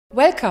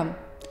Welcome!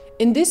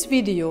 In this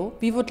video,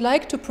 we would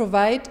like to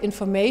provide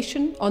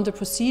information on the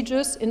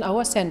procedures in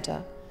our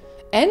center,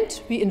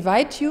 and we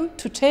invite you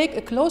to take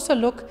a closer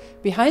look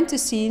behind the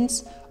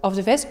scenes of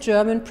the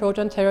Westgerman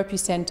Proton Therapy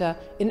Center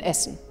in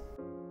Essen.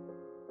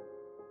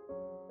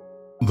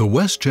 The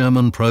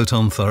Westgerman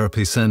Proton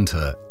Therapy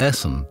Center,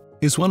 Essen,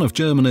 is one of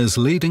Germany's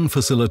leading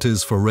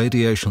facilities for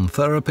radiation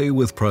therapy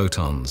with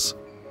protons.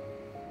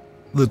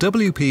 The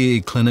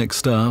WPE clinic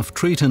staff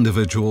treat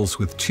individuals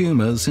with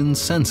tumours in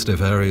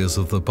sensitive areas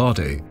of the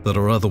body that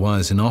are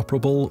otherwise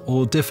inoperable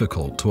or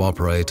difficult to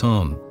operate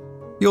on.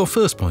 Your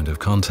first point of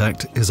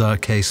contact is our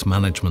case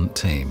management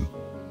team.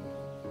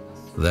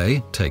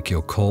 They take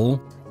your call,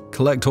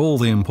 collect all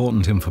the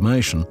important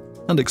information,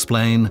 and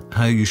explain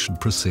how you should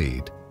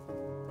proceed.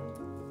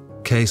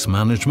 Case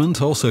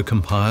management also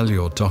compile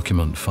your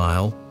document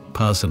file,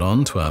 pass it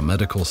on to our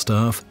medical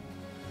staff,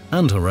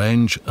 and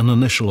arrange an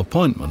initial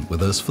appointment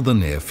with us for the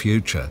near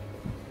future.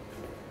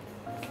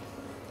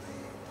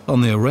 On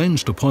the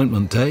arranged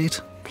appointment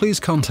date, please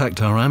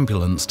contact our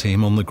ambulance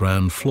team on the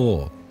ground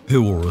floor,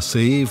 who will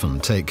receive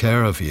and take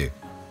care of you.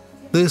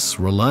 This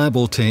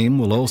reliable team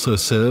will also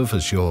serve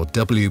as your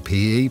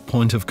WPE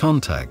point of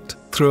contact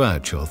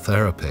throughout your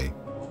therapy.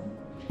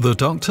 The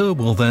doctor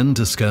will then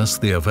discuss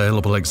the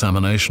available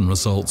examination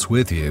results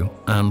with you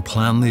and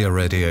plan the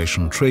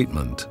irradiation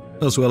treatment,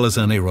 as well as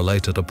any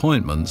related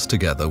appointments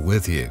together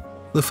with you.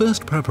 The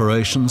first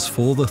preparations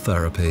for the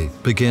therapy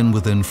begin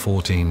within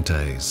 14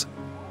 days.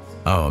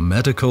 Our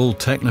medical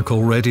technical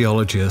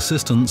radiology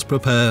assistants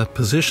prepare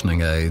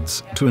positioning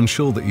aids to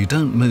ensure that you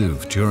don't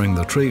move during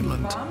the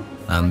treatment,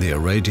 and the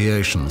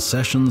irradiation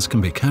sessions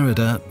can be carried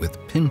out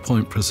with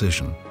pinpoint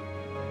precision.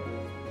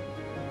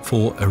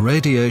 For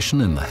irradiation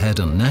in the head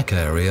and neck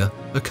area,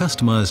 a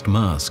customized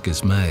mask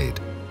is made.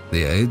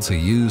 The aids are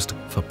used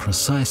for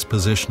precise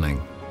positioning.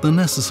 The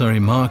necessary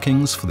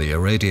markings for the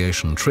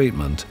irradiation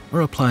treatment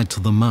are applied to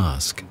the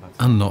mask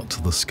and not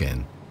to the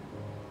skin.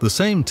 The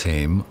same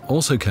team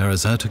also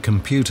carries out a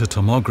computer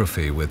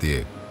tomography with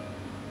you.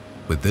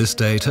 With this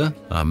data,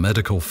 our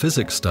medical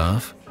physics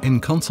staff, in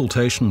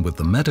consultation with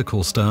the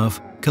medical staff,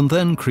 can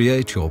then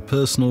create your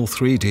personal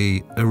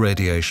 3D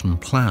irradiation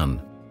plan,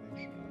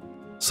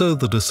 so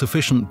that a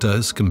sufficient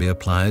dose can be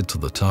applied to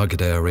the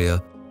target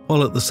area,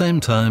 while at the same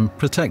time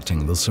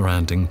protecting the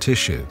surrounding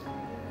tissue.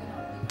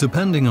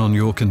 Depending on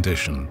your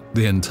condition,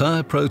 the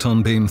entire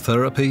proton beam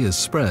therapy is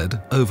spread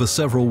over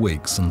several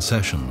weeks and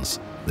sessions.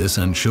 This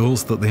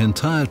ensures that the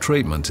entire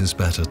treatment is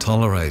better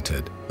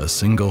tolerated. A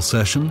single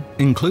session,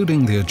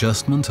 including the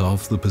adjustment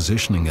of the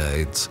positioning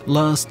aids,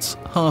 lasts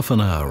half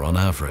an hour on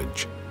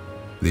average.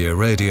 The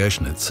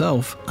irradiation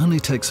itself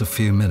only takes a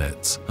few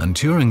minutes, and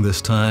during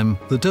this time,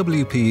 the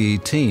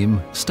WPE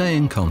team stay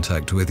in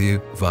contact with you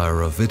via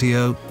a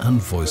video and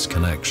voice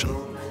connection.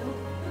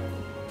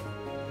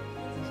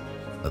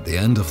 At the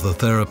end of the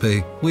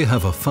therapy, we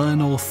have a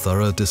final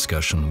thorough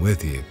discussion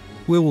with you.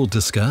 We will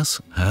discuss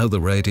how the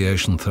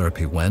radiation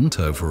therapy went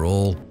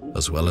overall,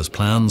 as well as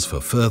plans for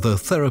further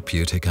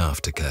therapeutic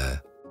aftercare.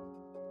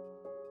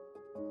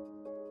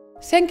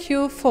 Thank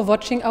you for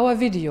watching our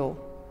video.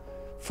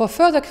 For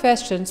further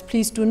questions,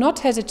 please do not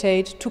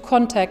hesitate to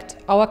contact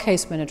our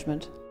case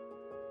management.